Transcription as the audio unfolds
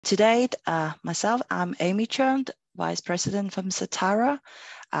Today, myself, I'm Amy Chung, Vice President from Certara.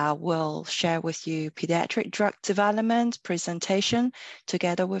 Will share with you pediatric drug development presentation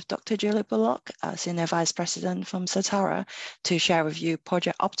together with Dr. Julie Bullock, Senior Vice President from Certara, to share with you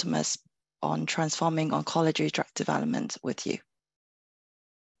Project Optimus on transforming oncology drug development with you.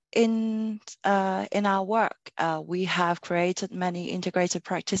 In our work, we have created many integrated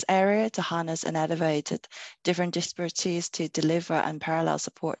practice areas to harness and elevate different expertise to deliver and parallel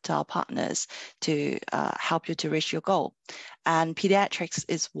support to our partners to help you to reach your goal. And pediatrics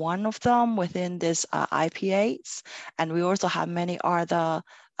is one of them within this IPAs. And we also have many other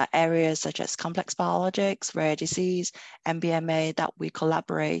areas such as complex biologics, rare disease, MBMA that we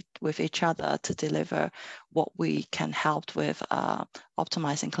collaborate with each other to deliver what we can help with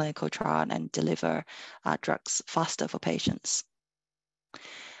optimizing clinical trial and deliver drugs faster for patients.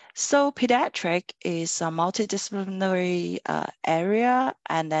 So pediatric is a multidisciplinary area.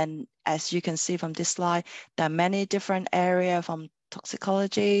 And then as you can see from this slide, there are many different areas from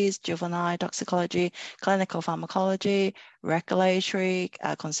toxicologies, juvenile toxicology, clinical pharmacology, regulatory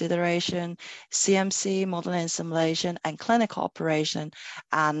consideration, CMC, modeling and simulation, and clinical operation.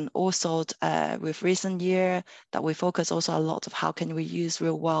 And also with recent year that we focus also a lot of how can we use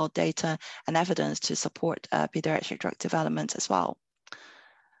real world data and evidence to support pediatric drug development as well.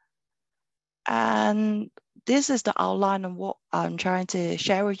 And this is the outline of what I'm trying to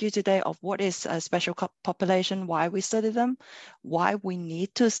share with you today of what is a special population, why we study them, why we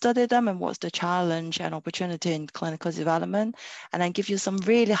need to study them, and what's the challenge and opportunity in clinical development, and then give you some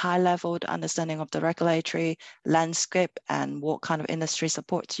really high-level understanding of the regulatory landscape and what kind of industry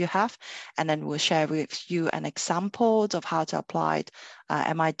support you have. And then we'll share with you an example of how to apply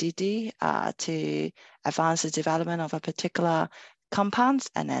MIDD to advance the development of a particular compounds,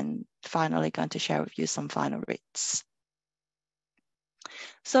 and then finally going to share with you some final rates.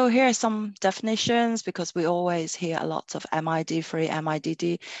 So here are some definitions, because we always hear a lot of MID3,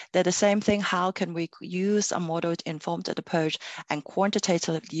 MIDD. They're the same thing. How can we use a model-informed approach and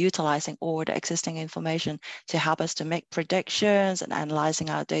quantitatively utilizing all the existing information to help us to make predictions and analyzing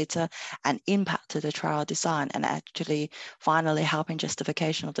our data and impact to the trial design, and actually finally helping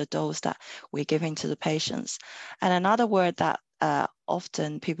justification of the dose that we're giving to the patients. And another word that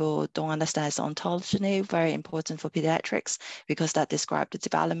often people don't understand is ontology, very important for pediatrics because that describes the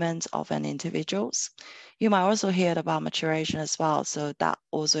development of an individuals. You might also hear about maturation as well. So that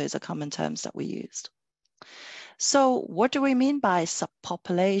also is a common terms that we used. So what do we mean by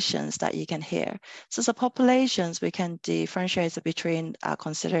subpopulations that you can hear? So subpopulations, we can differentiate between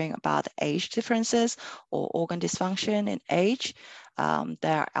considering about age differences or organ dysfunction in age. They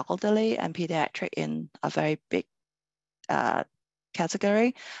are elderly and pediatric in a very big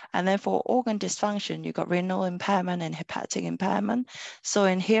category. And then for organ dysfunction, you got renal impairment and hepatic impairment. So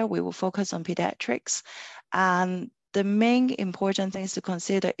in here, we will focus on pediatrics. And the main important things to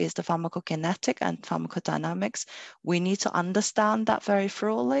consider is the pharmacokinetic and pharmacodynamics. We need to understand that very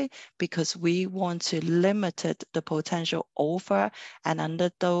thoroughly because we want to limit the potential over and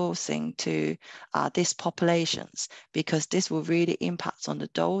underdosing to these populations, because this will really impact on the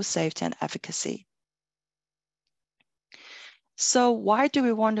dose, safety, and efficacy. So why do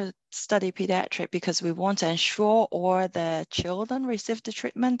we want to study pediatric? Because we want to ensure all the children receive the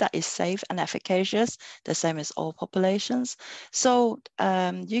treatment that is safe and efficacious, the same as all populations. So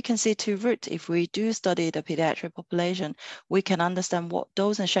you can see two routes. If we do study the pediatric population, we can understand what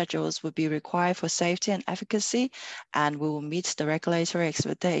dose and schedules would be required for safety and efficacy, and we will meet the regulatory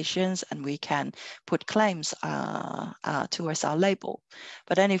expectations, and we can put claims towards our label.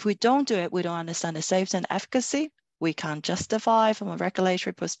 But then if we don't do it, we don't understand the safety and efficacy, we can't justify from a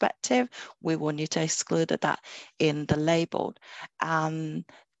regulatory perspective, we will need to exclude that in the label.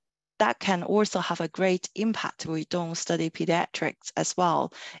 That can also have a great impact. We don't study pediatrics as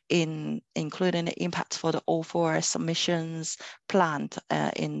well, including the impact for the O4 submissions planned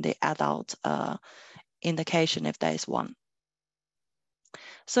in the adult indication if there is one.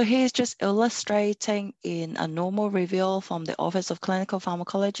 So here's just illustrating in a normal review from the Office of Clinical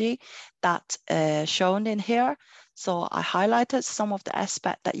Pharmacology that shown in here. So I highlighted some of the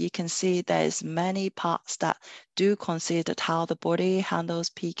aspects that you can see. There's many parts that do consider how the body handles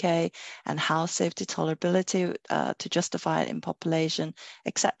PK and how safety tolerability to justify it in population,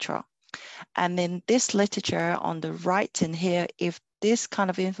 etc. And in this literature on the right in here, if this kind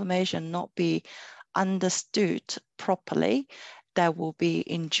of information not be understood properly, there will be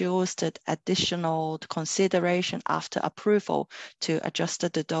induced additional consideration after approval to adjust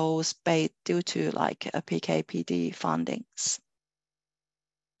the dose due to like a PK/PD findings.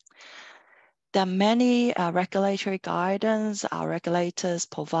 There are many regulatory guidance our regulators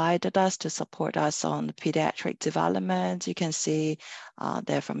provided us to support us on pediatric development. You can see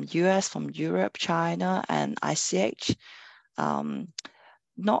they're from US, from Europe, China, and ICH.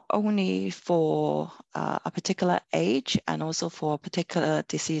 Not only for a particular age and also for a particular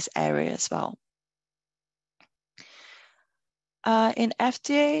disease area as well. In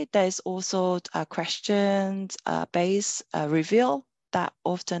FDA, there's also a questions-based review that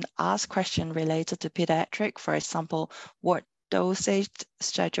often ask questions related to pediatric. For example, what dosage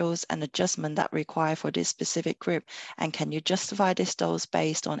schedules and adjustment that require for this specific group, and can you justify this dose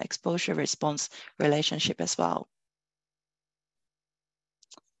based on exposure response relationship as well?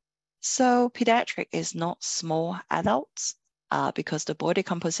 So pediatric is not small adults because the body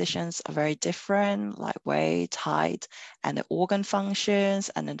compositions are very different, like weight, height, and the organ functions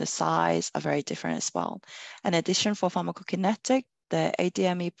and then the size are very different as well. In addition, for pharmacokinetic, the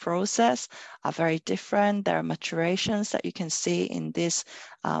ADME process are very different. There are maturations that you can see in this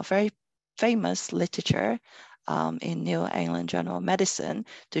very famous literature in New England Journal of Medicine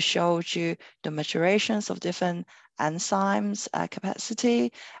to show you the maturations of different enzymes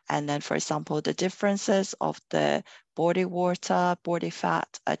capacity, and then, for example, the differences of the body water, body fat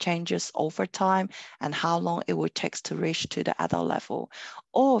changes over time, and how long it would take to reach to the adult level.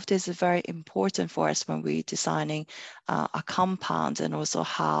 All of this is very important for us when we're designing a compound, and also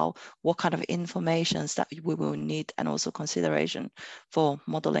what kind of information that we will need, and also consideration for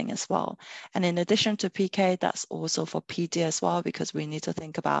modeling as well. And in addition to PK, that's also for PD as well, because we need to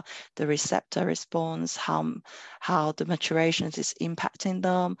think about the receptor response, how the maturations is impacting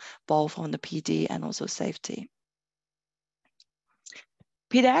them, both on the PD and also safety.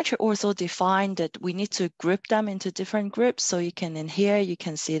 Pediatric also defined that we need to group them into different groups. So you can, in here, you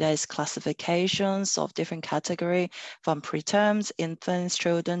can see there's classifications of different category from preterms, infants,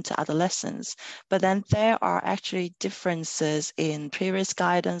 children to adolescents. But then there are actually differences in previous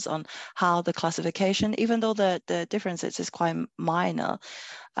guidance on how the classification, even though the differences is quite minor,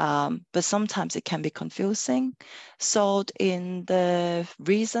 but sometimes it can be confusing. So in the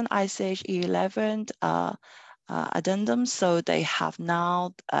recent ICH E11 addendum, so they have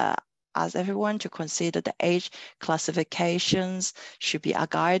now asked everyone to consider the age classifications should be a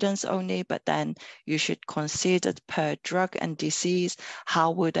guidance only, but then you should consider per drug and disease, how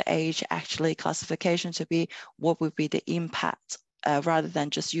would the age actually classification to be, what would be the impact, rather than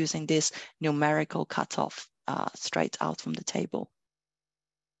just using this numerical cutoff straight out from the table.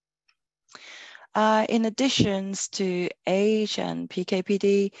 In addition to age and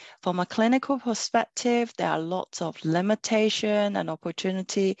PK/PD, from a clinical perspective, there are lots of limitation and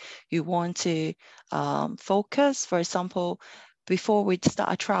opportunity you want to focus. For example, before we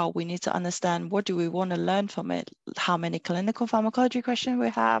start a trial, we need to understand what do we want to learn from it? How many clinical pharmacology questions we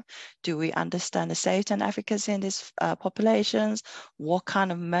have? Do we understand the safety and efficacy in these populations? What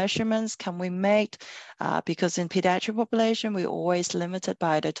kind of measurements can we make? Because in pediatric population, we're always limited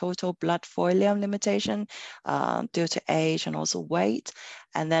by the total blood volume limitation due to age and also weight.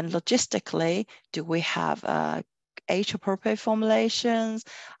 And then logistically, do we have age-appropriate formulations?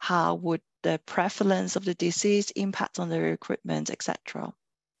 How would the prevalence of the disease impact on the recruitment, etc.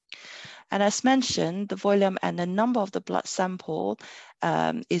 And as mentioned, the volume and the number of the blood sample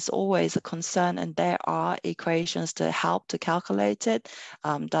is always a concern, and there are equations to help to calculate it,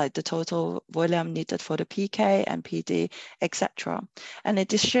 like the total volume needed for the PK and PD, etc. And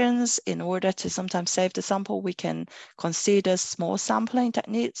additions, in order to sometimes save the sample, we can consider small sampling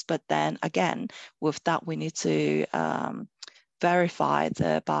techniques, but then again, with that, we need to verify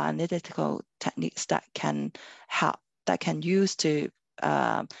the bioanalytical techniques that can use to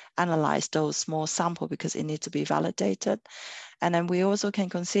analyze those small sample, because it needs to be validated. And then we also can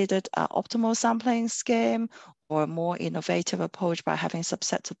consider optimal sampling scheme, or a more innovative approach by having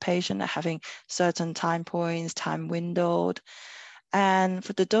subsets of patients having certain time points, time windowed. And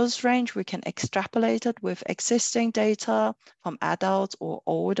for the dose range, we can extrapolate it with existing data from adults or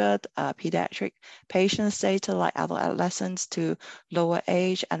older pediatric patients data, like adolescents to lower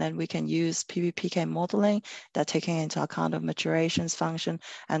age. And then we can use PBPK modeling that taking into account of maturations, function,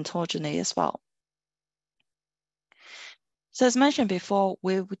 and autogeny as well. So as mentioned before,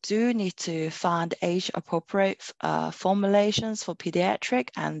 we do need to find age-appropriate formulations for pediatric,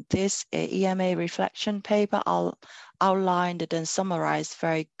 and this EMA reflection paper outlined and then summarized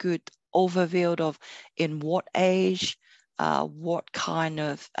very good overview of in what age, what kind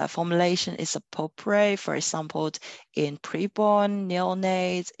of formulation is appropriate. For example, in preborn,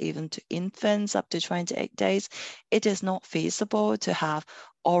 neonates, even to infants up to 28 days, it is not feasible to have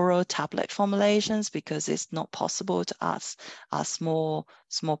oral tablet formulations because it's not possible to ask a small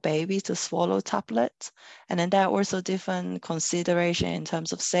baby to swallow tablets. And then there are also different considerations in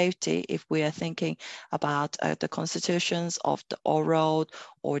terms of safety if we are thinking about the constitutions of the oral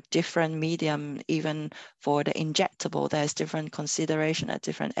or different medium, even for the injectable, there's different consideration at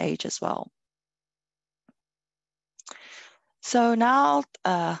different age as well. So now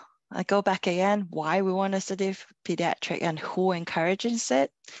I go back again, why we want to study pediatric and who encourages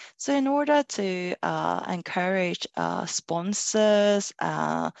it. So in order to encourage sponsors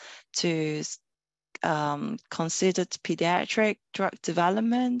to considered pediatric drug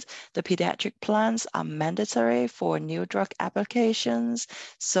development. The pediatric plans are mandatory for new drug applications.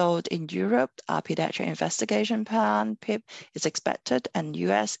 So in Europe, pediatric investigation plan, PIP, is expected, and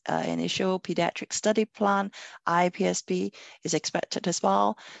US initial pediatric study plan, IPSP, is expected as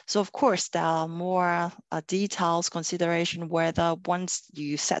well. So of course, there are more details consideration whether once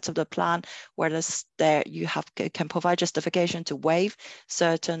you set up the plan, whether there you can provide justification to waive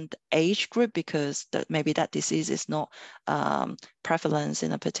certain age group because maybe that disease is not prevalent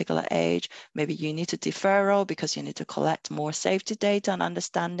in a particular age. Maybe you need to deferral because you need to collect more safety data and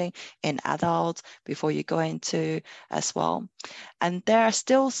understanding in adults before you go into as well. And there are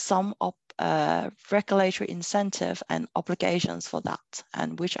still some regulatory incentive and obligations for that,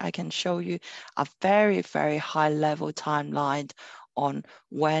 and which I can show you a very, very high level timeline on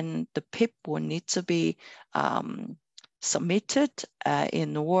when the PIP will need to be submitted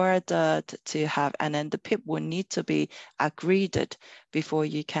in order to have, and then the PIP will need to be agreed before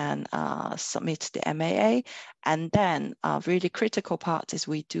you can submit the MAA. And then really critical part is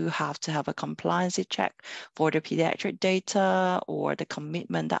we do have to have a compliance check for the pediatric data or the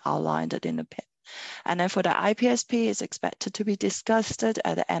commitment that outlined in the PIP. And then for the IPSP, it's expected to be discussed at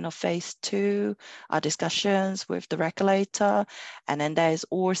the end of phase 2 discussions with the regulator. And then there is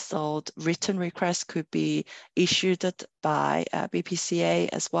also written requests could be issued by BPCA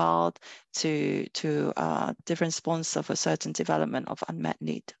as well to different sponsors for certain development of unmet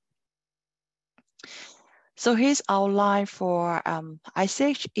need. So here's outline for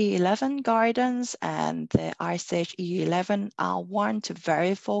ICH E11 guidance, and the ICH E11 R1 to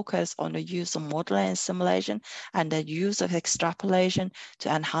very focus on the use of modeling and simulation and the use of extrapolation to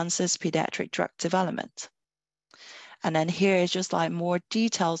enhance pediatric drug development. And then here is just like more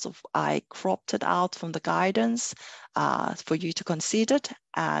details of, I cropped it out from the guidance for you to consider.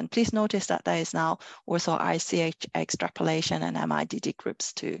 And please notice that there is now also ICH extrapolation and MIDD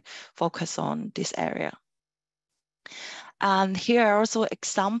groups to focus on this area. And here are also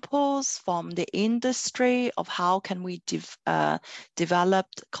examples from the industry of how can we develop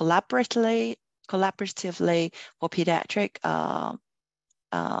collaboratively for pediatric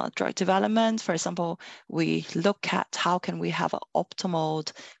drug development. For example, we look at how can we have an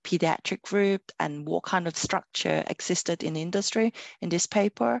optimal pediatric group and what kind of structure existed in industry in this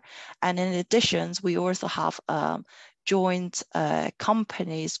paper. And in addition, we also have joint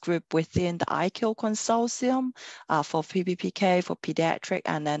companies group within the IKIL consortium for PBPK, for pediatric,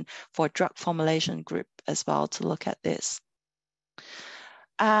 and then for drug formulation group as well to look at this.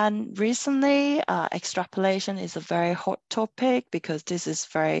 And recently, extrapolation is a very hot topic because this is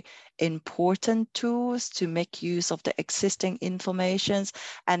very important tools to make use of the existing informations.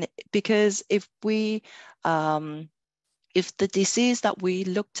 And because if we if the disease that we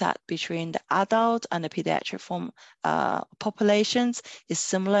looked at between the adult and the pediatric populations is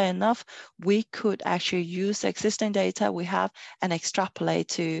similar enough, we could actually use the existing data we have and extrapolate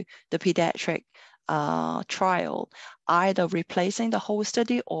to the pediatric trial, either replacing the whole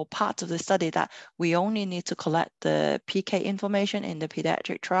study or part of the study that we only need to collect the PK information in the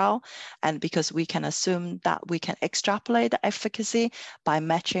pediatric trial. And because we can assume that we can extrapolate the efficacy by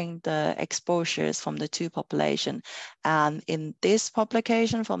matching the exposures from the two populations. And in this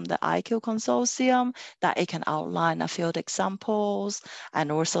publication from the IKIL consortium, that it can outline a field examples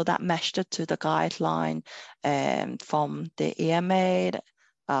and also that matched it to the guideline from the EMA,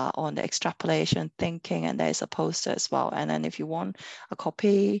 on the extrapolation thinking, and there's a poster as well. And then if you want a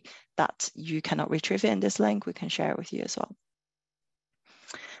copy that you cannot retrieve it in this link, we can share it with you as well.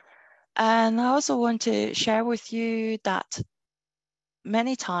 And I also want to share with you that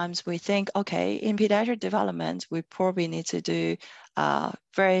many times we think, okay, in pediatric development, we probably need to do a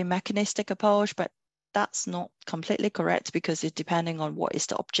very mechanistic approach, but that's not completely correct because it's depending on what is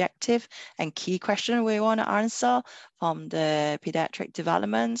the objective and key question we want to answer from the pediatric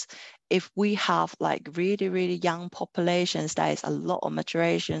development. If we have like really, really young populations, there is a lot of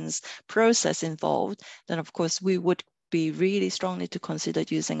maturations process involved, then of course we would be really strongly to consider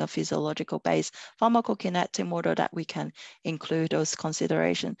using a physiological-based pharmacokinetic model that we can include those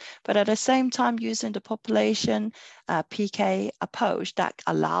considerations. But at the same time, using the population PK approach that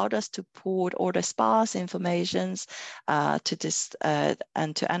allowed us to pull all the sparse informations to this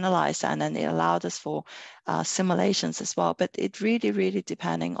and to analyze, and then it allowed us for simulations as well. But it really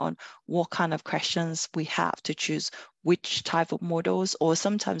depending on what kind of questions we have to choose which type of models, or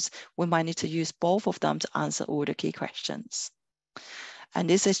sometimes we might need to use both of them to answer all the key questions. And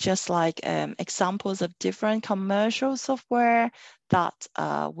this is just like examples of different commercial software that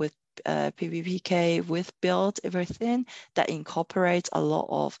with PBPK, with built everything that incorporates a lot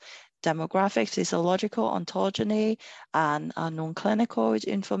of demographic, physiological, ontogeny, and non-clinical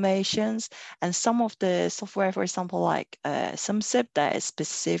informations. And some of the software, for example, like SimSip, that is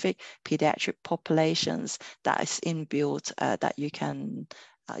specific pediatric populations that is inbuilt that you can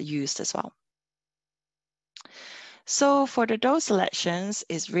use as well. So for the dose selections,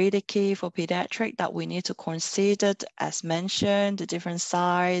 it's really key for pediatric that we need to consider, as mentioned, the different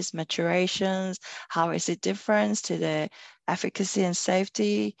size, maturations, how is it different to the efficacy and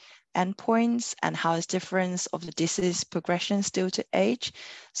safety endpoints, and how is difference of the disease progression due to age.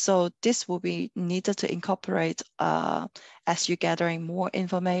 So this will be needed to incorporate as you're gathering more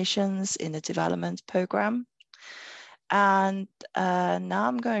informations in the development program. And now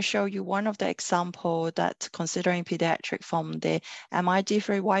I'm going to show you one of the example that considering pediatric from the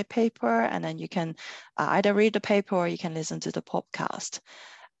MID3 white paper, and then you can either read the paper or you can listen to the podcast.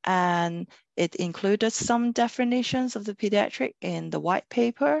 And it included some definitions of the pediatric in the white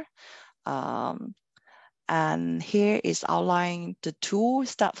paper. And here is outlining the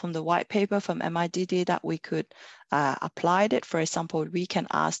tools that from the white paper from MIDD that we could apply it. For example, we can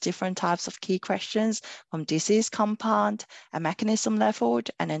ask different types of key questions from disease compound and mechanism level,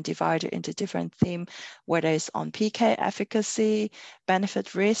 and then divide it into different themes, whether it's on PK efficacy,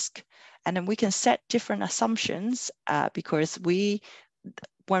 benefit risk, and then we can set different assumptions because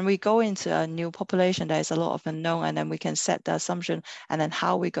when we go into a new population, there's a lot of unknown, and then we can set the assumption, and then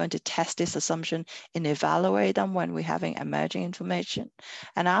how we're going to test this assumption and evaluate them when we're having emerging information.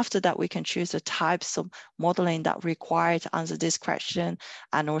 And after that, we can choose the types of modeling that require to answer this question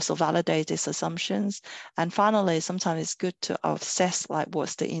and also validate these assumptions. And finally, sometimes it's good to assess like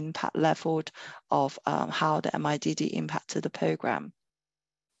what's the impact level of how the MIDD impacted the program.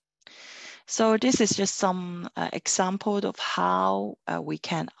 So this is just some example of how we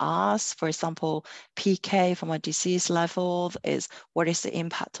can ask, for example, PK from a disease level is what is the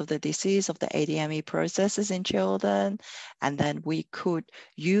impact of the disease of the ADME processes in children. And then we could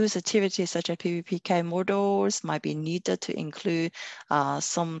use activities such as PBPK models might be needed to include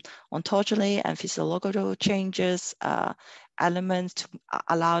some ontogeny and physiological changes, elements to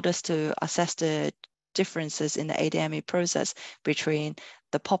allow us to assess the differences in the ADME process between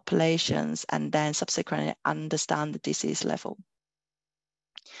the populations, and then subsequently understand the disease level.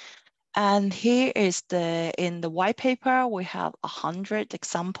 And here is in the white paper, we have 100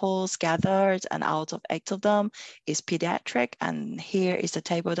 examples gathered, and out of 8 of them is pediatric. And here is the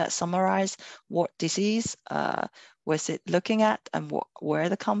table that summarizes what disease was it looking at, and what were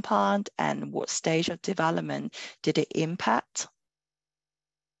the compound, and what stage of development did it impact.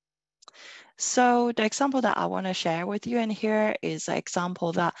 So the example that I want to share with you in here is an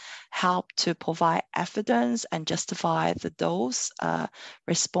example that helped to provide evidence and justify the dose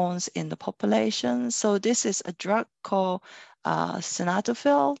response in the population. So this is a drug called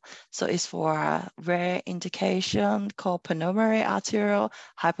Sildenafil. So it's for a rare indication called pulmonary arterial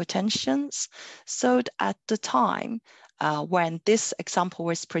hypertension. So at the time, when this example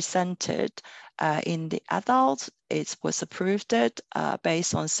was presented in the adults, it was approved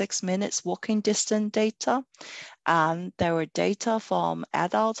based on 6 minutes walking distance data. And there were data from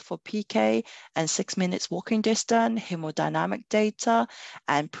adults for PK and 6 minutes walking distance, hemodynamic data,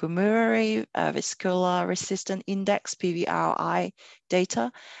 and pulmonary vascular resistance index, PVRI data.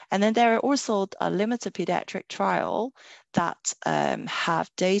 And then there are also a limited pediatric trial that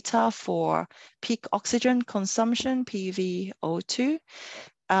have data for peak oxygen consumption, PVO2.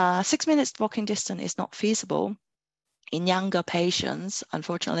 6 minutes walking distance is not feasible in younger patients,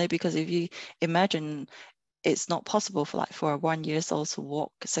 unfortunately, because if you imagine it's not possible for a 1 year old to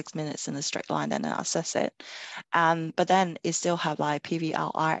walk 6 minutes in a straight line and then assess it. But then it still have like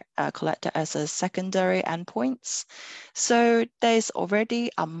PVRI collected as a secondary endpoints. So there's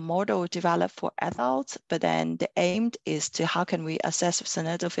already a model developed for adults, but then the aim is to how can we assess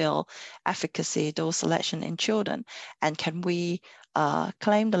sildenafil efficacy, dose selection in children, and can we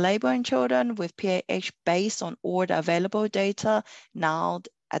claim the label in children with PAH based on all the available data now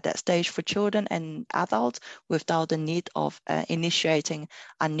at that stage for children and adults without the need of initiating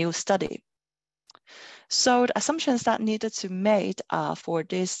a new study. So the assumptions that needed to be made for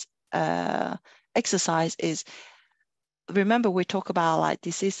this exercise is, remember we talk about like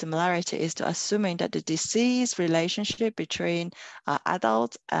disease similarity, is to assuming that the disease relationship between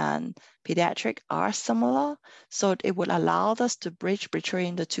adult and pediatric are similar. So it would allow us to bridge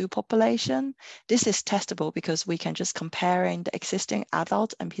between the two populations. This is testable because we can just comparing the existing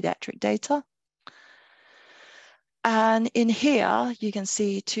adult and pediatric data. And in here, you can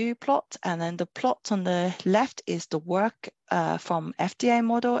see two plots, and then the plot on the left is the work from FDA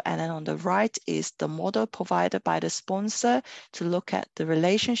model, and then on the right is the model provided by the sponsor to look at the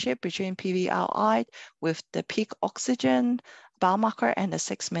relationship between PVRI with the peak oxygen biomarker and the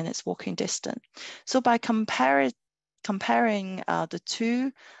 6 minutes walking distance. So by comparing the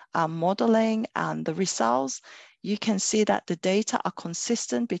two modeling and the results, you can see that the data are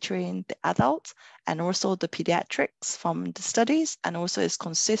consistent between the adults and also the pediatrics from the studies, and also is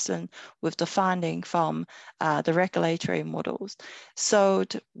consistent with the finding from the regulatory models. So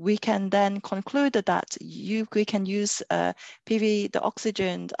we can then conclude that we can use the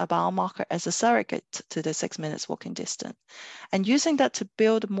oxygen biomarker as a surrogate to the 6 minutes walking distance. And using that to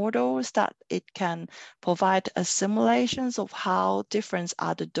build models that it can provide a simulations of how different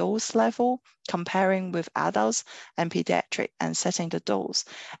are the dose level comparing with adults and pediatric and setting the dose.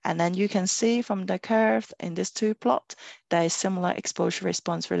 And then you can see from the curve in this two plot, there is similar exposure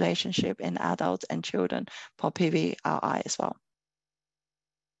response relationship in adults and children for PVRI as well.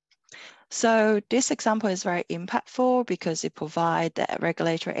 So this example is very impactful because it provides the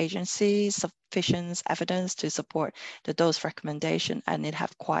regulatory agencies sufficient evidence to support the dose recommendation, and it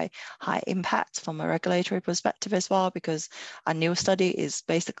have quite high impact from a regulatory perspective as well, because a new study is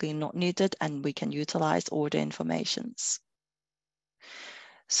basically not needed and we can utilize all the informations.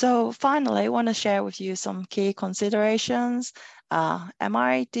 So finally, I want to share with you some key considerations.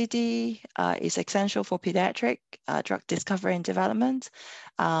 MIDD is essential for pediatric drug discovery and development.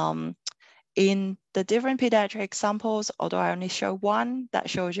 In the different pediatric examples, although I only show one, that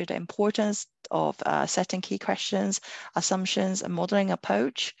shows you the importance of setting key questions, assumptions, and modeling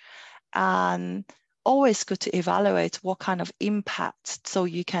approach. And always good to evaluate what kind of impact so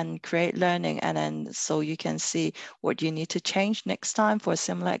you can create learning, and then so you can see what you need to change next time for a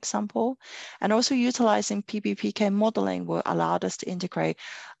similar example. And also utilizing PBPK modeling will allow us to integrate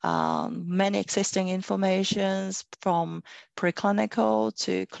many existing informations from preclinical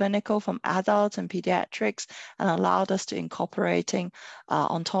to clinical, from adults and pediatrics, and allowed us to incorporating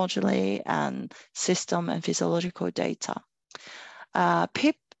ontologically and system and physiological data.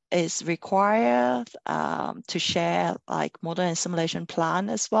 PIP is required to share like model and simulation plan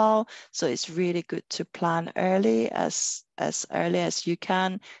as well. So it's really good to plan early, as early as you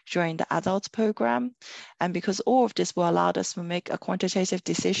can during the adults program. And because all of this will allow us to make a quantitative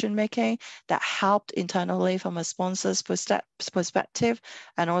decision making that helped internally from a sponsor's perspective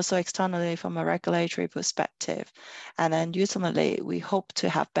and also externally from a regulatory perspective. And then ultimately, we hope to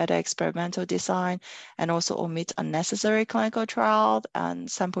have better experimental design and also omit unnecessary clinical trials and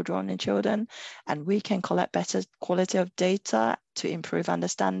sample drawn in children. And we can collect better quality of data to improve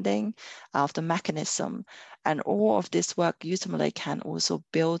understanding of the mechanism. And all of this work ultimately can also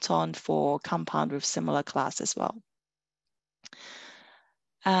build on for compound with similar class as well.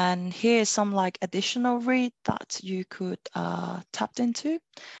 And here's some like additional read that you could tap into.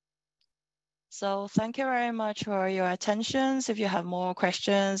 So thank you very much for your attention. If you have more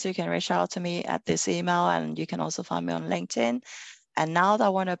questions, you can reach out to me at this email, and you can also find me on LinkedIn. And now I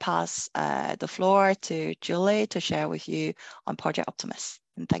want to pass the floor to Julie to share with you on Project Optimus.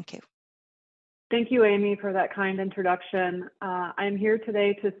 And thank you. Thank you, Amy, for that kind introduction. I'm here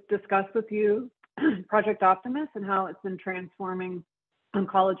today to discuss with you Project Optimus and how it's been transforming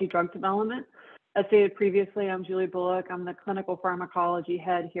oncology drug development. As stated previously, I'm Julie Bullock. I'm the clinical pharmacology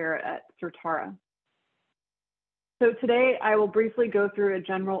head here at Certara. So today I will briefly go through a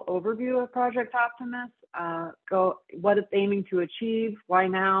general overview of Project Optimus, what it's aiming to achieve, why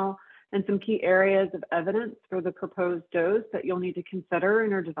now, and some key areas of evidence for the proposed dose that you'll need to consider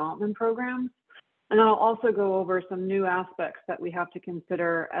in your development programs. And then I'll also go over some new aspects that we have to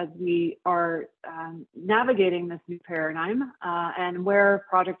consider as we are navigating this new paradigm and where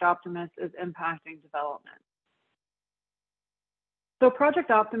Project Optimus is impacting development. So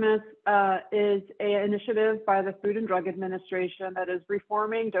Project Optimus is an initiative by the Food and Drug Administration that is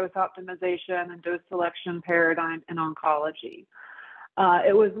reforming dose optimization and dose selection paradigm in oncology.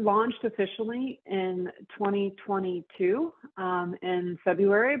 It was launched officially in 2022 in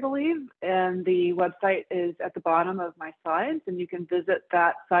February, I believe, and the website is at the bottom of my slides, and you can visit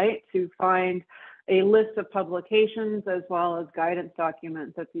that site to find a list of publications as well as guidance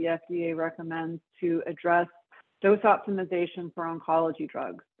documents that the FDA recommends to address dose optimization for oncology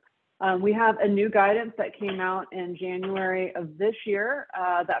drugs. We have a new guidance that came out in January of this year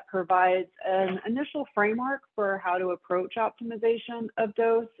that provides an initial framework for how to approach optimization of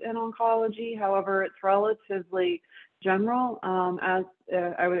dose in oncology. However, it's relatively general, as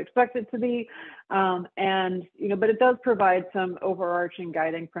I would expect it to be, but it does provide some overarching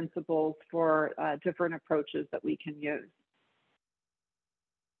guiding principles for different approaches that we can use.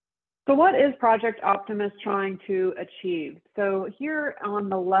 So what is Project Optimus trying to achieve? So here on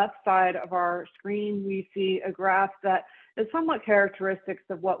the left side of our screen, we see a graph that is somewhat characteristics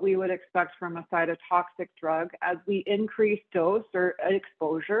of what we would expect from a cytotoxic drug. As we increase dose or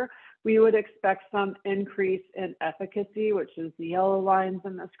exposure, we would expect some increase in efficacy, which is the yellow lines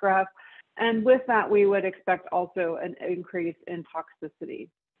in this graph. And with that, we would expect also an increase in toxicity.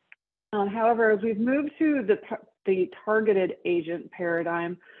 However, as we've moved to the targeted agent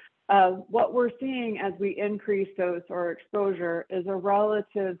paradigm, what we're seeing as we increase dose or exposure is a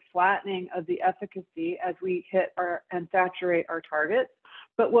relative flattening of the efficacy as we hit and saturate our targets.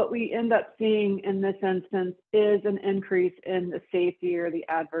 But what we end up seeing in this instance is an increase in the safety or the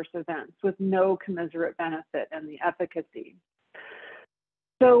adverse events with no commensurate benefit in the efficacy.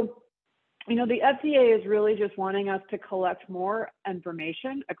 So, the FDA is really just wanting us to collect more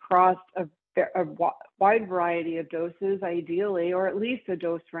information across a wide variety of doses, ideally, or at least a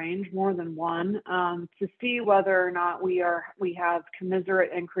dose range, more than one, to see whether or not we have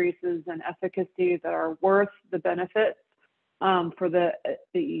commensurate increases in efficacy that are worth the benefits for the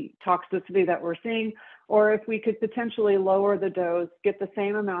toxicity that we're seeing, or if we could potentially lower the dose, get the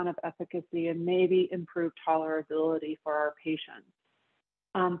same amount of efficacy, and maybe improve tolerability for our patients.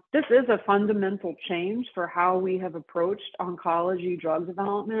 This is a fundamental change for how we have approached oncology drug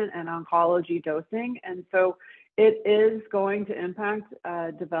development and oncology dosing. And so it is going to impact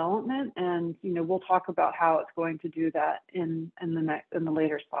development, and we'll talk about how it's going to do that in the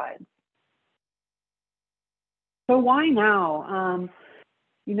later slides. So why now?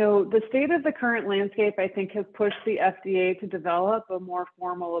 The state of the current landscape, I think, has pushed the FDA to develop a more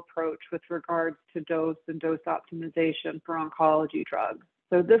formal approach with regards to dose and dose optimization for oncology drugs.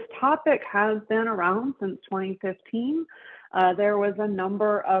 So this topic has been around since 2015. There was a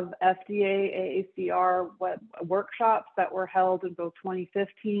number of FDA AACR workshops that were held in both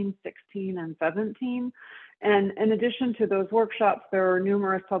 2015, 16, and 17. And in addition to those workshops, there were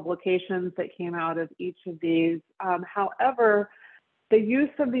numerous publications that came out of each of these. However, the use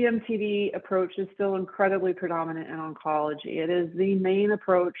of the MTD approach is still incredibly predominant in oncology. It is the main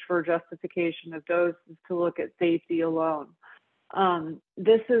approach for justification of dose is to look at safety alone.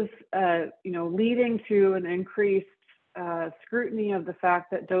 This is, leading to an increased scrutiny of the fact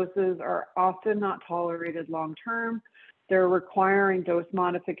that doses are often not tolerated long-term. They're requiring dose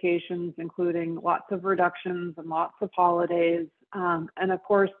modifications, including lots of reductions and lots of holidays. And of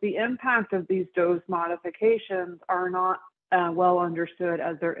course, the impact of these dose modifications are not well understood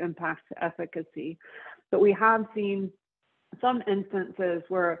as their impacts to efficacy. But we have seen some instances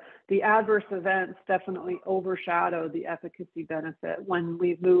where the adverse events definitely overshadow the efficacy benefit when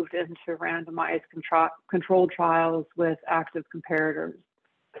we've moved into randomized controlled trials with active comparators.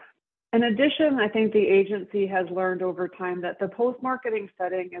 In addition, I think the agency has learned over time that the post-marketing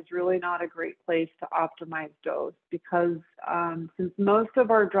setting is really not a great place to optimize dose because since most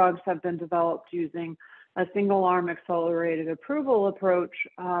of our drugs have been developed using a single-arm accelerated approval approach,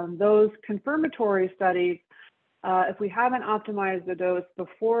 those confirmatory studies, if we haven't optimized the dose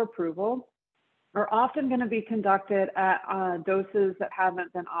before approval, are often going to be conducted at doses that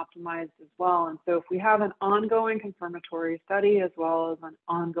haven't been optimized as well. And so if we have an ongoing confirmatory study as well as an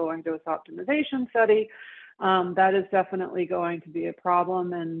ongoing dose optimization study, that is definitely going to be a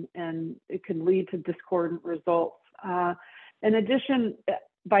problem and it can lead to discordant results. In addition,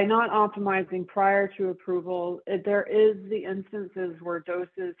 by not optimizing prior to approval, there is the instances where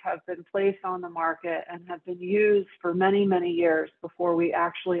doses have been placed on the market and have been used for many, many years before we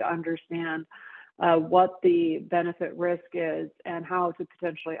actually understand what the benefit risk is and how to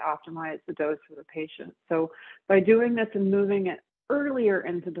potentially optimize the dose for the patient. So by doing this and moving it earlier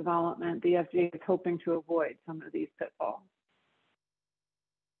into development, the FDA is hoping to avoid some of these pitfalls.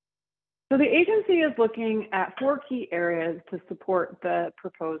 So the agency is looking at 4 key areas to support the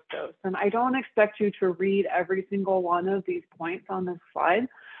proposed dose. And I don't expect you to read every single one of these points on this slide,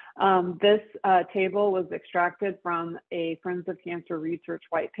 This table was extracted from a Friends of Cancer Research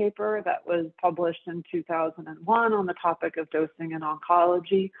white paper that was published in 2001 on the topic of dosing in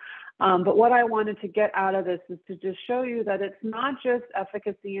oncology. But what I wanted to get out of this is to just show you that it's not just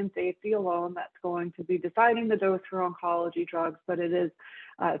efficacy and safety alone that's going to be deciding the dose for oncology drugs, but it is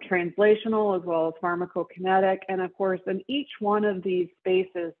translational as well as pharmacokinetic. And of course, in each one of these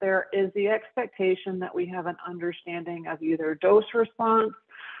spaces, there is the expectation that we have an understanding of either dose response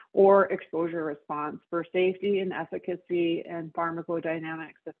or exposure response for safety and efficacy and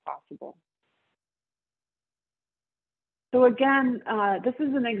pharmacodynamics if possible. So again, this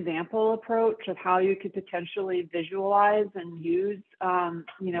is an example approach of how you could potentially visualize and use,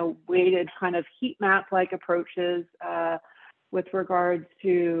 weighted kind of heat map-like approaches with regards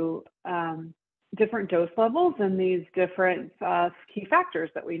to different dose levels and these different key factors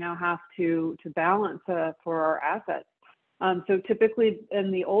that we now have to balance for our assets. So typically in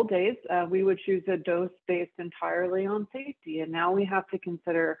the old days, we would choose a dose based entirely on safety. And now we have to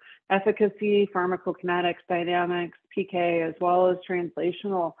consider efficacy, pharmacokinetics, dynamics, PK, as well as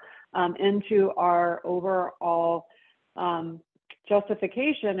translational into our overall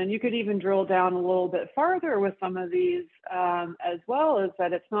justification. And you could even drill down a little bit farther with some of these as well, as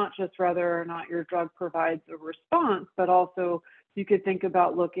that it's not just whether or not your drug provides a response, but also you could think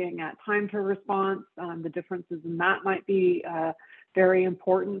about looking at time to response. The differences in that might be very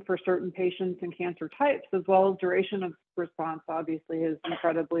important for certain patients and cancer types, as well as duration of response obviously is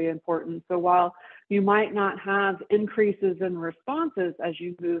incredibly important. So while you might not have increases in responses as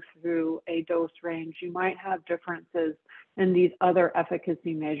you move through a dose range, you might have differences in these other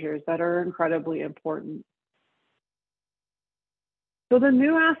efficacy measures that are incredibly important. So the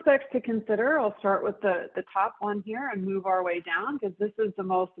new aspects to consider, I'll start with the top one here and move our way down, because this is the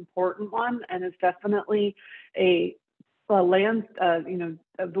most important one and is definitely the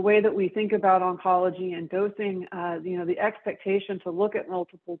way that we think about oncology and dosing, the expectation to look at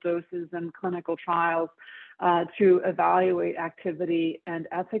multiple doses in clinical trials to evaluate activity and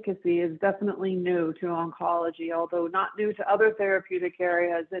efficacy is definitely new to oncology, although not new to other therapeutic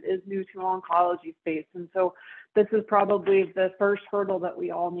areas. It is new to oncology space. And so this is probably the first hurdle that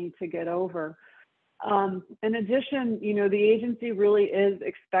we all need to get over. In addition, the agency really is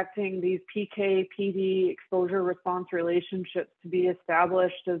expecting these PK/PD exposure response relationships to be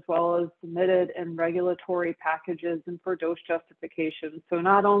established as well as submitted in regulatory packages and for dose justification. So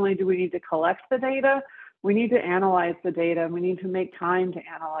not only do we need to collect the data, we need to analyze the data, and we need to make time to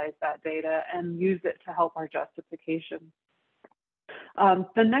analyze that data and use it to help our justification.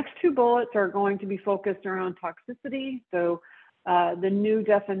 The next two bullets are going to be focused around toxicity. So the new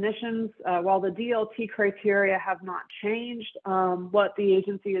definitions, while the DLT criteria have not changed, what the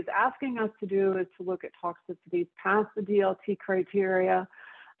agency is asking us to do is to look at toxicities past the DLT criteria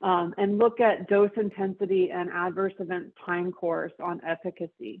and look at dose intensity and adverse event time course on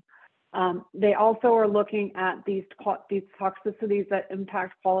efficacy. They also are looking at these toxicities that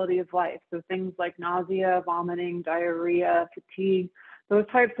impact quality of life. So things like nausea, vomiting, diarrhea, fatigue, those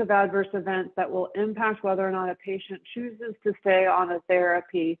types of adverse events that will impact whether or not a patient chooses to stay on a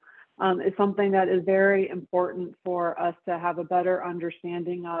therapy is something that is very important for us to have a better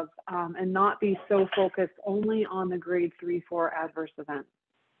understanding of and not be so focused only on the grade 3-4 adverse events.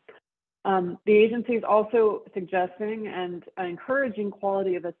 The agency is also suggesting and encouraging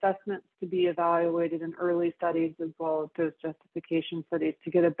quality of assessments to be evaluated in early studies as well as dose justification studies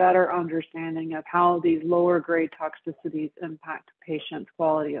to get a better understanding of how these lower grade toxicities impact patients'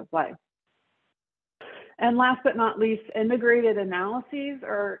 quality of life. And last but not least, integrated analyses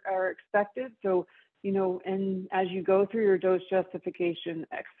are expected. So, and as you go through your dose justification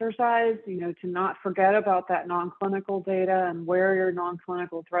exercise, to not forget about that non-clinical data and where your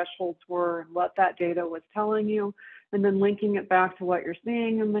non-clinical thresholds were and what that data was telling you, and then linking it back to what you're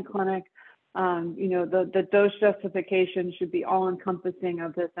seeing in the clinic. The dose justification should be all-encompassing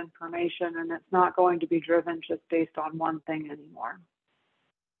of this information, and it's not going to be driven just based on one thing anymore.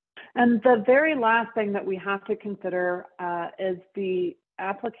 And the very last thing that we have to consider is the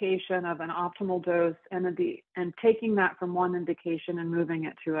application of an optimal dose and taking that from one indication and moving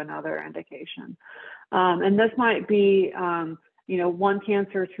it to another indication. And this might be, one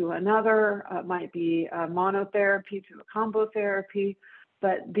cancer to another, might be a monotherapy to a combo therapy,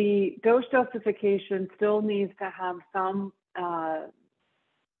 but the dose justification still needs to have some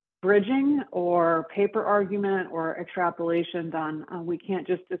bridging or paper argument or extrapolation done. We can't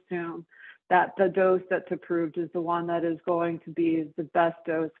just assume that the dose that's approved is the one that is going to be the best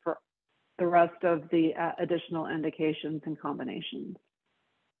dose for the rest of the additional indications and combinations.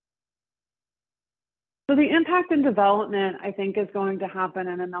 So the impact in development, I think, is going to happen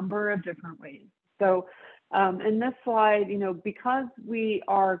in a number of different ways. So in this slide, because we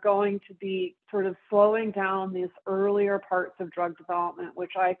are going to be sort of slowing down these earlier parts of drug development,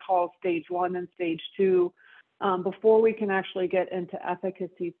 which I call stage 1 and stage 2, before we can actually get into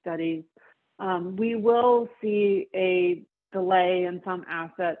efficacy studies, we will see a delay in some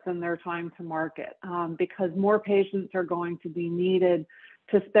assets and their time to market because more patients are going to be needed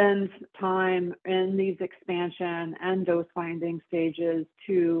to spend time in these expansion and dose finding stages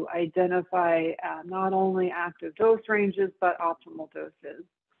to identify not only active dose ranges, but optimal doses.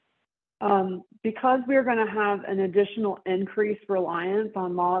 Because we're going to have an additional increased reliance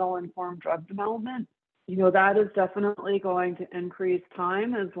on model-informed drug development, that is definitely going to increase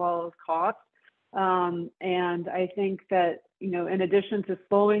time as well as cost. And I think that, in addition to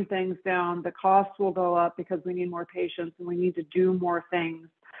slowing things down, the costs will go up because we need more patients and we need to do more things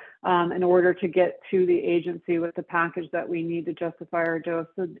in order to get to the agency with the package that we need to justify our dose.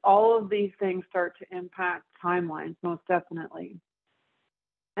 So all of these things start to impact timelines, most definitely.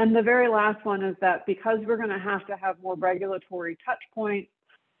 And the very last one is that because we're going to have more regulatory touch points,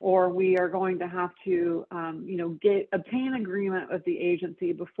 or we are going to have to, obtain agreement with the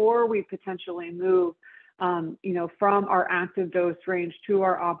agency before we potentially move, from our active dose range to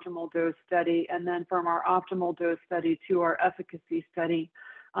our optimal dose study, and then from our optimal dose study to our efficacy study.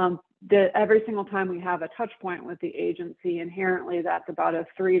 Every single time we have a touch point with the agency, inherently that's about a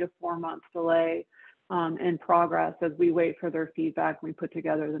 3 to 4 month delay in progress as we wait for their feedback, we put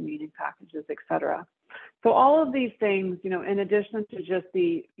together the meeting packages, et cetera. So all of these things, in addition to just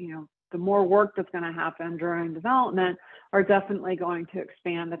the more work that's going to happen during development, are definitely going to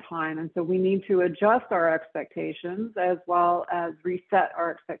expand the time. And so we need to adjust our expectations as well as reset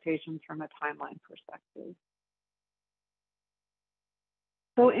our expectations from a timeline perspective.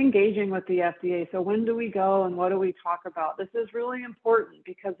 So engaging with the FDA. So when do we go and what do we talk about? This is really important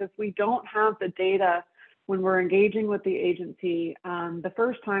because if we don't have the data when we're engaging with the agency, the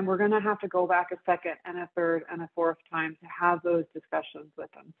first time we're going to have to go back a second and a third and a fourth time to have those discussions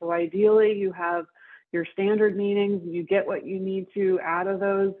with them. So ideally you have your standard meetings, you get what you need to out of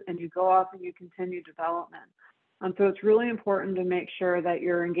those, and you go off and you continue development. So it's really important to make sure that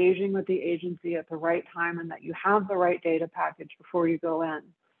you're engaging with the agency at the right time and that you have the right data package before you go in.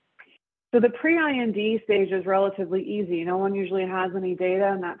 So the pre-IND stage is relatively easy. No one usually has any data,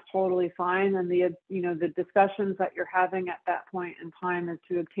 and that's totally fine. And the discussions that you're having at that point in time is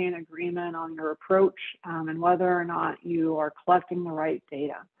to obtain agreement on your approach and whether or not you are collecting the right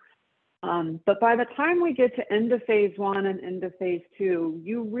data. But by the time we get to end of phase 1 and end of phase 2,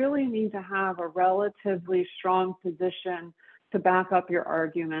 you really need to have a relatively strong position to back up your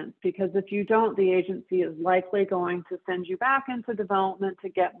arguments, because if you don't, the agency is likely going to send you back into development to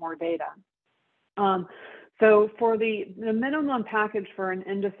get more data. So for the minimum package for an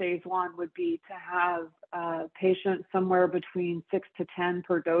end of phase 1 would be to have patients somewhere between 6 to 10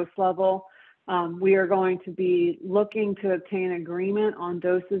 per dose level. We are going to be looking to obtain agreement on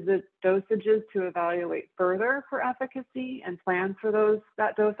dosages to evaluate further for efficacy and plan for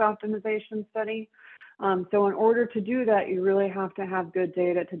that dose optimization study. So in order to do that, you really have to have good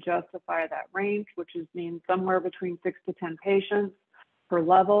data to justify that range, which means somewhere between 6 to 10 patients per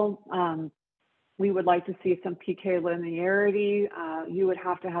level. We would like to see some PK linearity. You would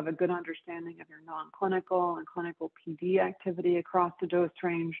have to have a good understanding of your non-clinical and clinical PD activity across the dose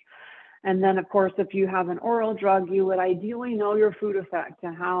range. And then, of course, if you have an oral drug, you would ideally know your food effect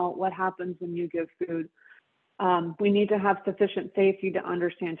and what happens when you give food. We need to have sufficient safety to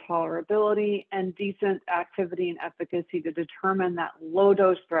understand tolerability and decent activity and efficacy to determine that low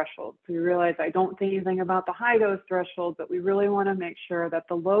dose threshold. So you realize I don't say anything about the high dose threshold, but we really want to make sure that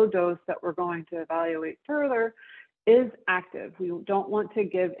the low dose that we're going to evaluate further is active. We don't want to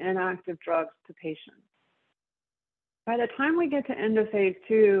give inactive drugs to patients. By the time we get to end of phase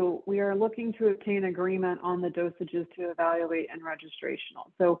 2, we are looking to obtain agreement on the dosages to evaluate and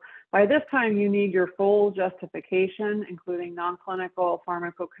registrational. So by this time, you need your full justification, including non-clinical,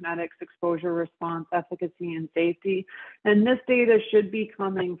 pharmacokinetics, exposure response, efficacy, and safety. And this data should be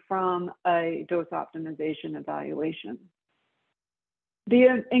coming from a dose optimization evaluation.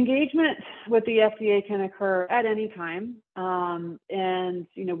 The engagement with the FDA can occur at any time, and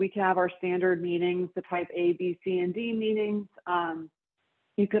we can have our standard meetings, the type A, B, C, and D meetings.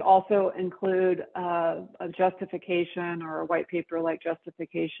 You could also include a justification or a white paper-like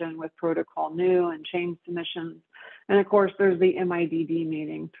justification with protocol new and change submissions. And of course, there's the MIDD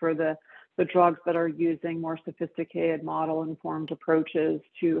meetings for the drugs that are using more sophisticated model-informed approaches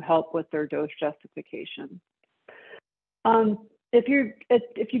to help with their dose justification. if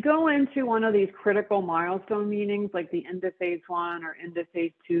you go into one of these critical milestone meetings, like the end of phase 1 or end of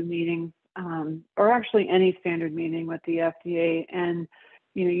phase 2 meetings, or actually any standard meeting with the FDA, and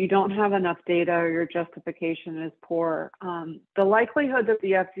you don't have enough data or your justification is poor, the likelihood that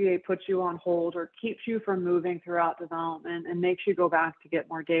the FDA puts you on hold or keeps you from moving throughout development and makes you go back to get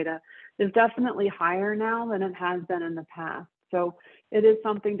more data is definitely higher now than it has been in the past. So it is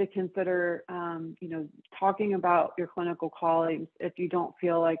something to consider, talking about your clinical colleagues if you don't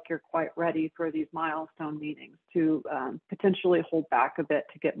feel like you're quite ready for these milestone meetings to potentially hold back a bit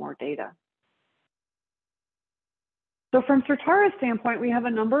to get more data. So from Certara's standpoint, we have a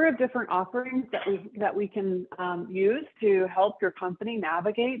number of different offerings that we can use to help your company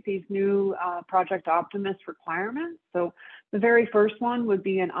navigate these new Project Optimus requirements. So the very first one would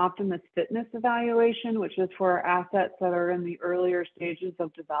be an Optimus fitness evaluation, which is for assets that are in the earlier stages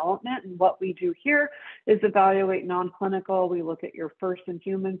of development. And what we do here is evaluate non-clinical. We look at your first in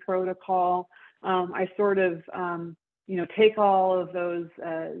human protocol. I sort of take all of those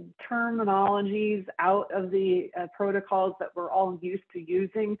terminologies out of the protocols that we're all used to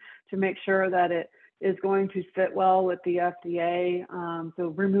using to make sure that it is going to fit well with the FDA. So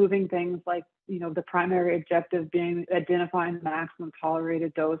removing things like, the primary objective being identifying the maximum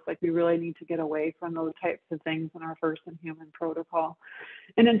tolerated dose. Like, we really need to get away from those types of things in our first in human protocol.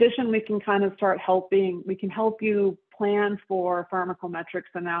 In addition, we can kind of we can help you plan for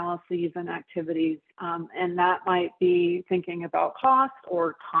pharmacometrics analyses and activities. And that might be thinking about cost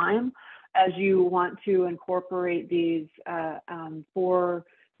or time as you want to incorporate these for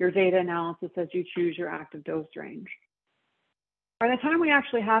your data analysis as you choose your active dose range. By the time we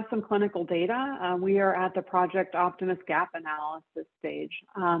actually have some clinical data, we are at the Project Optimus gap analysis stage.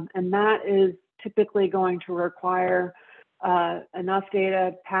 And that is typically going to require enough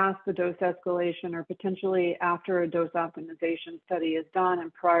data past the dose escalation or potentially after a dose optimization study is done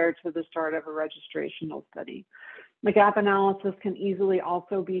and prior to the start of a registrational study. The gap analysis can easily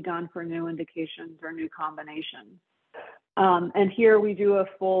also be done for new indications or new combinations. And here we do a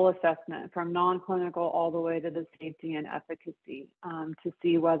full assessment from non-clinical all the way to the safety and efficacy to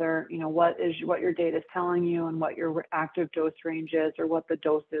see whether, what your data is telling you and what your active dose range is or what the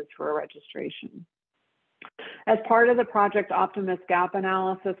dose is for a registration. As part of the Project Optimus gap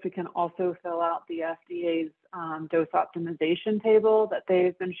analysis, we can also fill out the FDA's dose optimization table that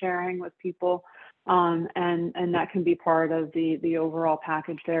they've been sharing with people. And that can be part of the overall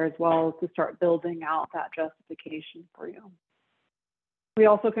package there as well as to start building out that justification for you. We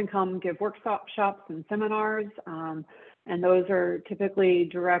also can come give workshops and seminars, and those are typically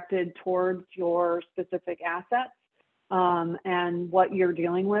directed towards your specific assets and what you're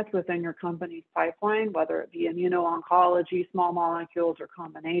dealing with within your company's pipeline, whether it be immuno-oncology, small molecules, or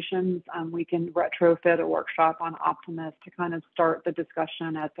combinations. We can retrofit a workshop on Optimus to kind of start the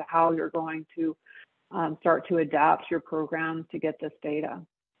discussion as to how you're going to start to adapt your programs to get this data.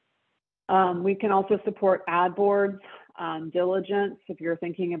 We can also support ad boards, diligence. If you're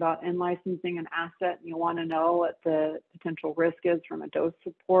thinking about in-licensing an asset and you want to know what the potential risk is from a dose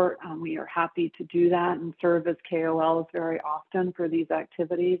support, we are happy to do that and serve as KOLs very often for these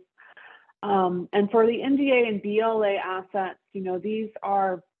activities. And for the NDA and BLA assets, these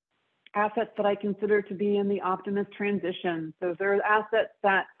are assets that I consider to be in the Optimus transition. So there are assets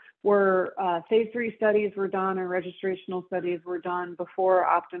that were phase 3 studies were done or registrational studies were done before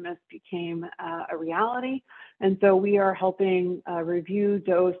Optimus became a reality. And so we are helping review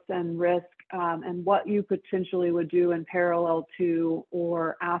dose and risk and what you potentially would do in parallel to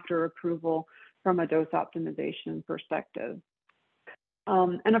or after approval from a dose optimization perspective.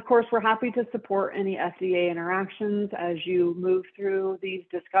 And of course, we're happy to support any FDA interactions as you move through these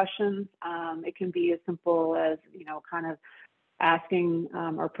discussions. It can be as simple as, kind of asking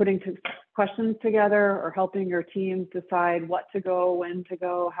or putting questions together or helping your teams decide what to go, when to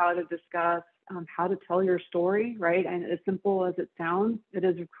go, how to discuss, how to tell your story, right? And as simple as it sounds, it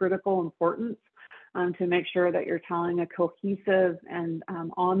is of critical importance to make sure that you're telling a cohesive and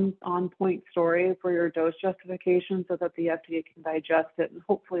on-point story for your dose justification so that the FDA can digest it and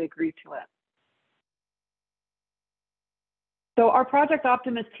hopefully agree to it. So our Project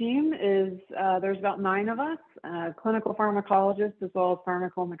Optimus team is, there's about 9 of us, clinical pharmacologists as well as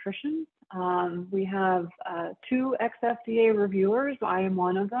pharmacometricians. We have 2 ex-FDA reviewers. I am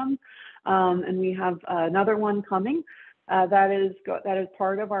one of them, and we have another one coming. That is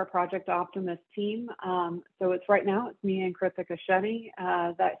part of our Project Optimus team. So right now it's me and Kritika Shetty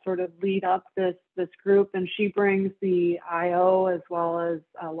that sort of lead up this group, and she brings the IO as well as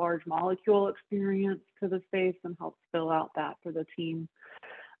large molecule experience to the space and helps fill out that for the team.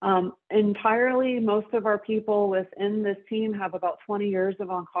 Entirely, most of our people within this team have about 20 years of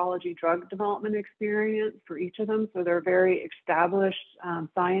oncology drug development experience for each of them. So they're very established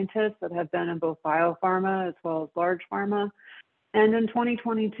scientists that have been in both biopharma as well as large pharma. And in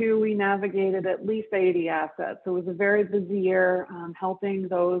 2022, we navigated at least 80 assets. So it was a very busy year helping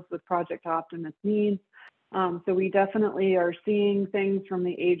those with Project Optimus needs. So we definitely are seeing things from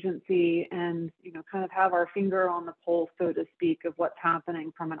the agency and, kind of have our finger on the pulse, so to speak, of what's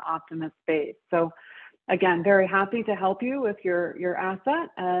happening from an Optimus space. So again, very happy to help you with your asset.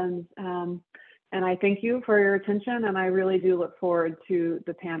 And I thank you for your attention. And I really do look forward to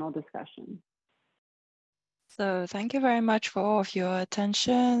the panel discussion. So thank you very much for all of your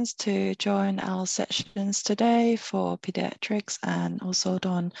attentions to join our sessions today for pediatrics and also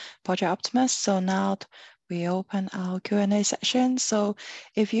on Project Optimus. So now we open our Q&A session. So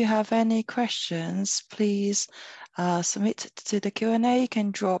if you have any questions, please submit to the Q&A. You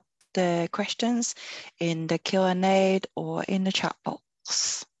can drop the questions in the Q&A or in the chat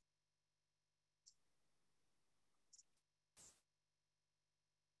box.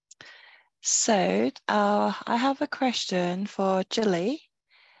 So I have a question for Julie.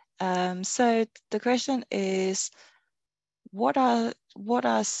 So the question is, what are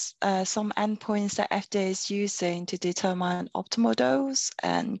some endpoints that FDA is using to determine optimal dose,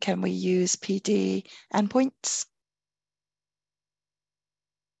 and can we use PD endpoints?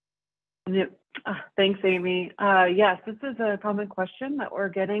 Yep. Thanks, Amy. Yes, this is a common question that we're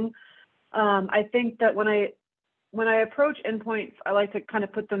getting. I think that when I approach endpoints, I like to kind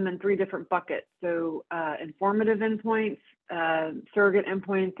of put them in three different buckets. So informative endpoints, surrogate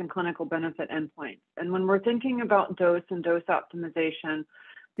endpoints, and clinical benefit endpoints. And when we're thinking about dose and dose optimization,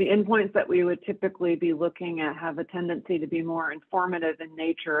 the endpoints that we would typically be looking at have a tendency to be more informative in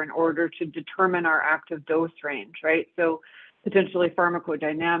nature in order to determine our active dose range, right? So potentially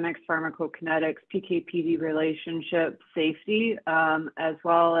pharmacodynamics, pharmacokinetics, PK/PD relationship, safety, as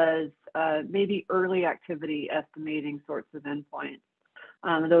well as maybe early activity estimating sorts of endpoints.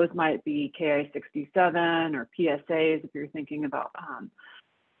 Those might be Ki-67 or PSAs if you're thinking about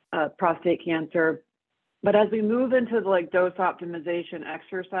prostate cancer. But as we move into the dose optimization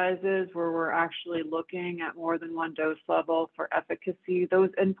exercises where we're actually looking at more than one dose level for efficacy, those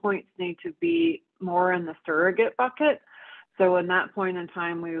endpoints need to be more in the surrogate bucket. So in that point in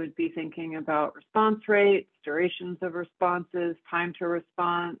time, we would be thinking about response rates, durations of responses, time to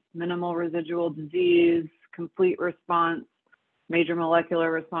response, minimal residual disease, complete response, major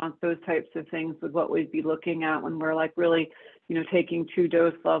molecular response, those types of things is what we'd be looking at when we're really, taking two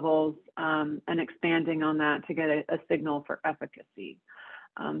dose levels and expanding on that to get a signal for efficacy.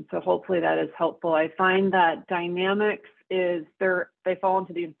 So hopefully that is helpful. I find that dynamics they fall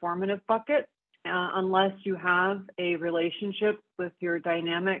into the informative bucket. Unless you have a relationship with your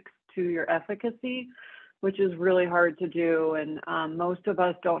dynamics to your efficacy, which is really hard to do. And most of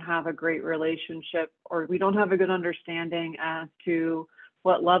us don't have a great relationship, or we don't have a good understanding as to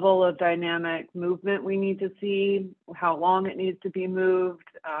what level of dynamic movement we need to see, how long it needs to be moved,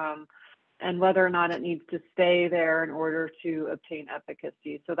 and whether or not it needs to stay there in order to obtain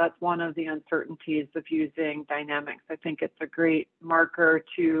efficacy. So that's one of the uncertainties of using dynamics. I think it's a great marker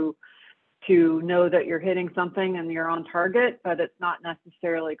to know that you're hitting something and you're on target, but it's not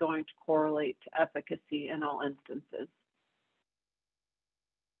necessarily going to correlate to efficacy in all instances.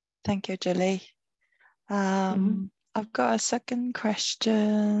 Thank you, Julie. I've got a second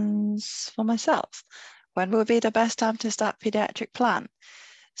question for myself. When will be the best time to start pediatric plan?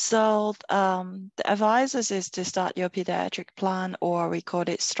 So the advice is to start your pediatric plan, or we call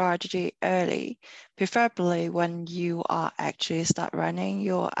it strategy, early, preferably when you are actually start running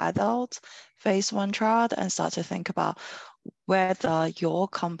your adult phase 1 trial and start to think about whether your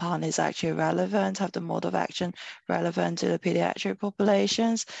compound is actually relevant, have the mode of action relevant to the pediatric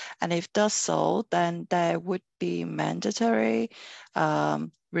populations. And if does so, then there would be mandatory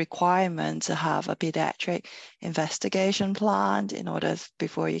requirement to have a pediatric investigation plan in order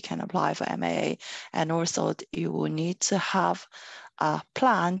before you can apply for MAA. And also you will need to have a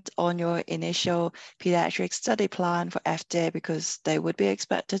plan on your initial pediatric study plan for FDA, because they would be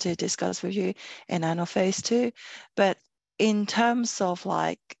expected to discuss with you in annual phase 2. But in terms of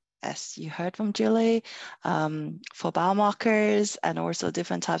as you heard from Julie, for biomarkers and also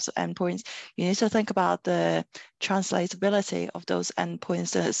different types of endpoints, you need to think about the translatability of those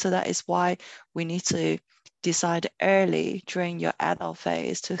endpoints. So that is why we need to decide early during your adult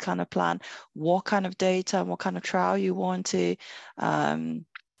phase to kind of plan what kind of data, what kind of trial you want to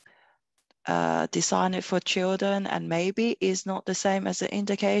design it for children, and maybe is not the same as the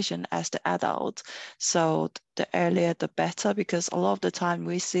indication as the adult. So the earlier the better, because a lot of the time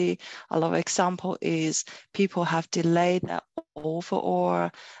we see a lot of example is people have delayed their overall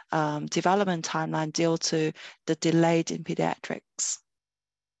development timeline due to the delayed in pediatrics.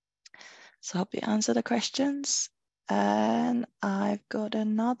 So I hope you answer the questions. And I've got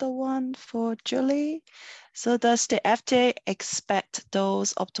another one for Julie. So does the FDA expect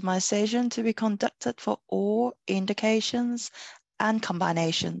dose optimization to be conducted for all indications and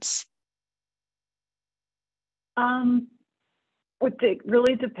combinations? It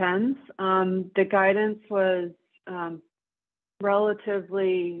really depends. The guidance was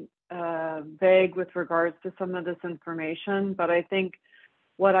relatively vague with regards to some of this information, but I think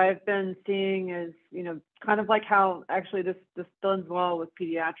what I've been seeing is, kind of like how actually this does well with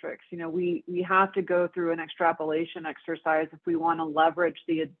pediatrics. We have to go through an extrapolation exercise if we want to leverage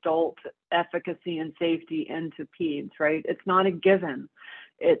the adult efficacy and safety into peds, right? It's not a given.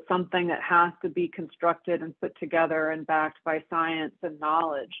 It's something that has to be constructed and put together and backed by science and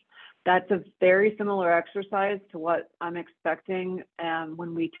knowledge. That's a very similar exercise to what I'm expecting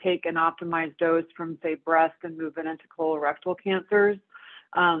when we take an optimized dose from, say, breast and move it into colorectal cancers.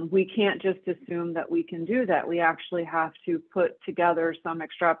 We can't just assume that we can do that. We actually have to put together some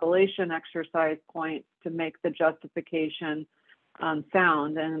extrapolation exercise points to make the justification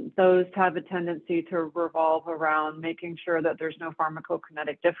sound. And those have a tendency to revolve around making sure that there's no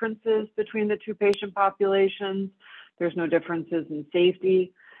pharmacokinetic differences between the two patient populations. There's no differences in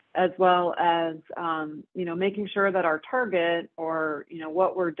safety, as well as, making sure that our target or,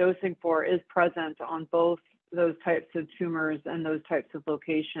 what we're dosing for is present on both those types of tumors and those types of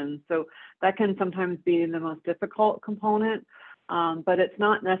locations. So that can sometimes be the most difficult component, but it's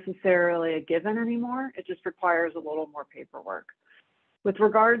not necessarily a given anymore. It just requires a little more paperwork. With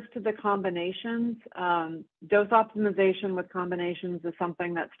regards to the combinations, dose optimization with combinations is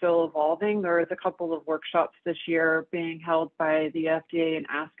something that's still evolving. There is a couple of workshops this year being held by the FDA and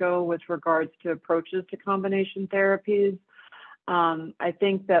ASCO with regards to approaches to combination therapies. I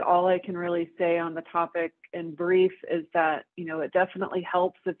think that all I can really say on the topic in brief is that, it definitely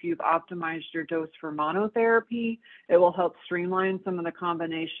helps if you've optimized your dose for monotherapy. It will help streamline some of the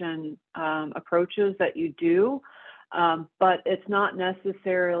combination approaches that you do. But it's not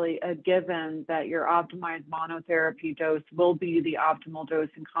necessarily a given that your optimized monotherapy dose will be the optimal dose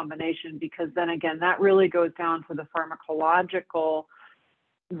in combination, because then again, that really goes down to the pharmacological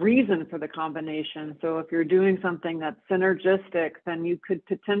reason for the combination. So if you're doing something that's synergistic, then you could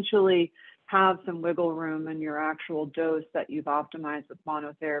potentially have some wiggle room in your actual dose that you've optimized with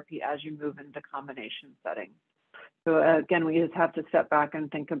monotherapy as you move into combination settings. So again, we just have to step back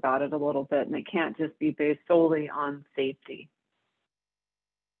and think about it a little bit, and it can't just be based solely on safety.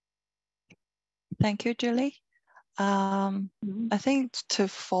 Thank you, Julie. I think to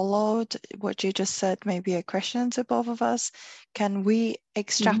follow what you just said, maybe a question to both of us. Can we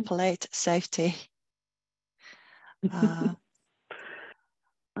extrapolate safety? I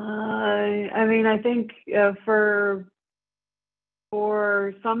think for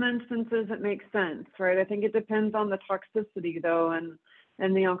some instances it makes sense, right? I think it depends on the toxicity though, and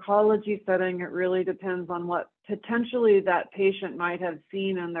in the oncology setting, it really depends on what potentially that patient might have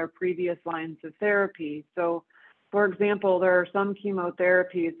seen in their previous lines of therapy. So, for example, there are some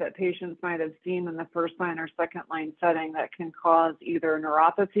chemotherapies that patients might have seen in the first line or second line setting that can cause either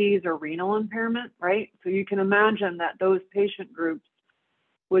neuropathies or renal impairment, right? So you can imagine that those patient groups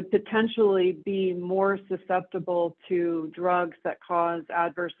would potentially be more susceptible to drugs that cause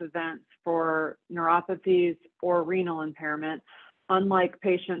adverse events for neuropathies or renal impairment, unlike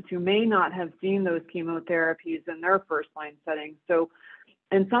patients who may not have seen those chemotherapies in their first line setting. So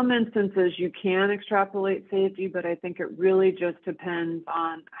in some instances, you can extrapolate safety, but I think it really just depends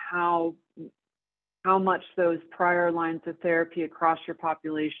on how much those prior lines of therapy across your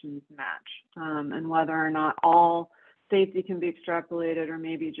populations match, and whether or not all safety can be extrapolated, or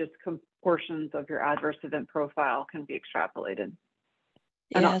maybe just portions of your adverse event profile can be extrapolated.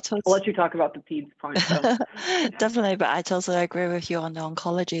 Yeah, I'll let you talk about the PEDS point. So. Definitely, but I totally agree with you on the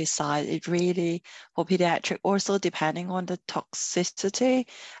oncology side. It really, for pediatric, also depending on the toxicity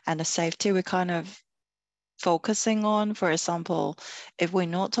and the safety, we're kind of focusing on. For example, if we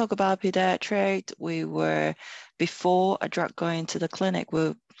not talk about pediatric, we were before a drug going to the clinic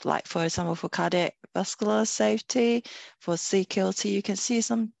will, like for example, for cardiovascular safety, for CKLT, you can see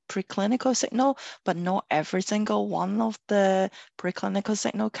some preclinical signal, but not every single one of the preclinical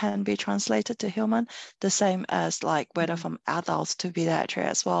signal can be translated to human. The same as like whether from adults to pediatric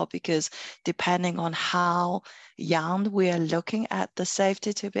as well, because depending on how young we are looking at the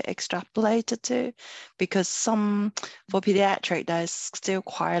safety to be extrapolated to, because some for pediatric there's still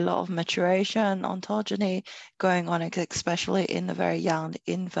quite a lot of maturation ontogeny going on, especially in the very young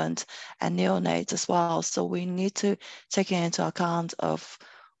infant and neonates as well. So we need to take into account of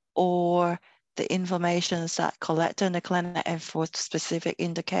all the information that collected in the clinic and for specific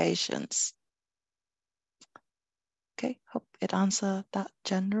indications. Okay, hope it answered that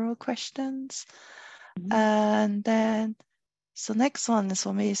general questions. And then, so next one is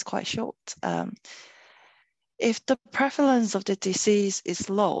for me is quite short. If the prevalence of the disease is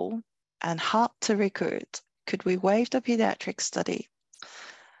low and hard to recruit, could we waive the pediatric study?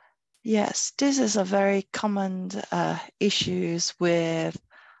 Yes, this is a very common issues with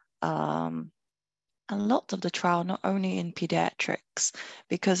a lot of the trial, not only in pediatrics,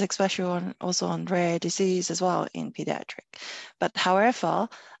 because especially also on rare disease as well in pediatric. But however,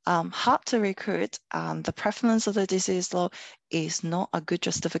 hard to recruit and the prevalence of the disease low is not a good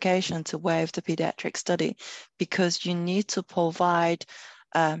justification to waive the pediatric study, because you need to provide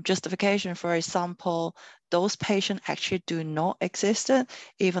justification. For example, those patients actually do not exist,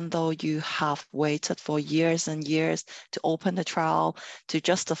 even though you have waited for years and years to open the trial to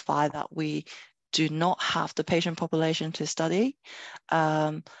justify that we do not have the patient population to study.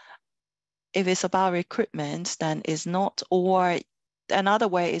 If it's about recruitment, then it's not, or another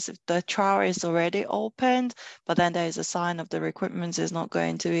way is if the trial is already opened, but then there is a sign of the recruitment is not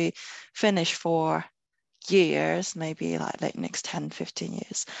going to be finished for years, maybe like next 10, 15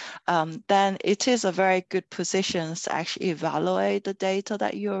 years, then it is a very good position to actually evaluate the data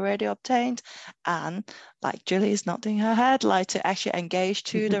that you already obtained. And like Julie is nodding her head, like to actually engage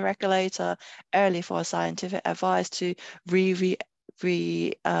to the regulator early for scientific advice to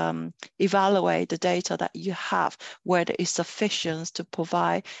evaluate the data that you have, whether it's sufficient to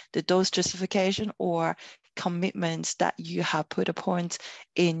provide the dose justification or commitments that you have put a point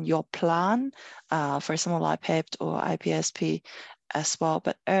in your plan, for example, like PEPT or IPSP as well.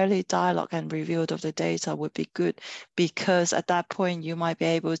 But early dialogue and review of the data would be good, because at that point you might be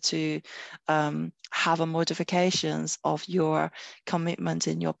able to have a modifications of your commitment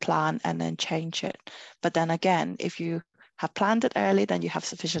in your plan and then change it. But then again, if you have planned it early, then you have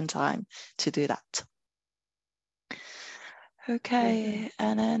sufficient time to do that. Okay,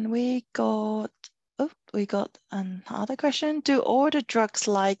 and then we got another question. Do all the drugs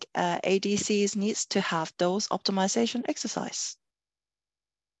like ADCs needs to have dose optimization exercise?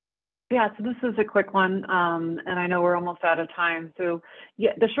 Yeah, so this is a quick one, and I know we're almost out of time. So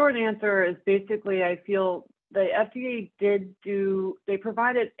yeah, the short answer is basically I feel the FDA they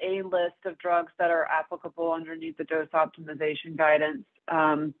provided a list of drugs that are applicable underneath the dose optimization guidance,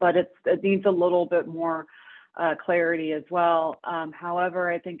 but it needs a little bit more clarity as well.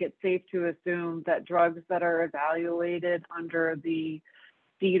 However, I think it's safe to assume that drugs that are evaluated under the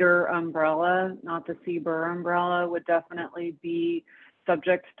CDER umbrella, not the CBER umbrella, would definitely be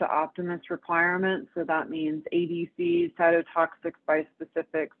subject to Optimus requirements. So that means ADCs, cytotoxics,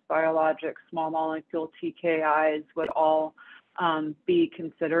 bispecifics, biologics, small molecule TKIs would all be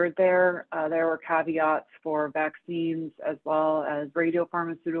considered there. There were caveats for vaccines as well as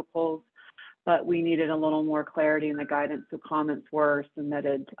radiopharmaceuticals, but we needed a little more clarity in the guidance, so comments were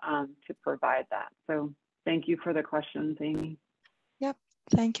submitted to provide that. So thank you for the questions, Amy. Yep,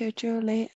 thank you, Julie.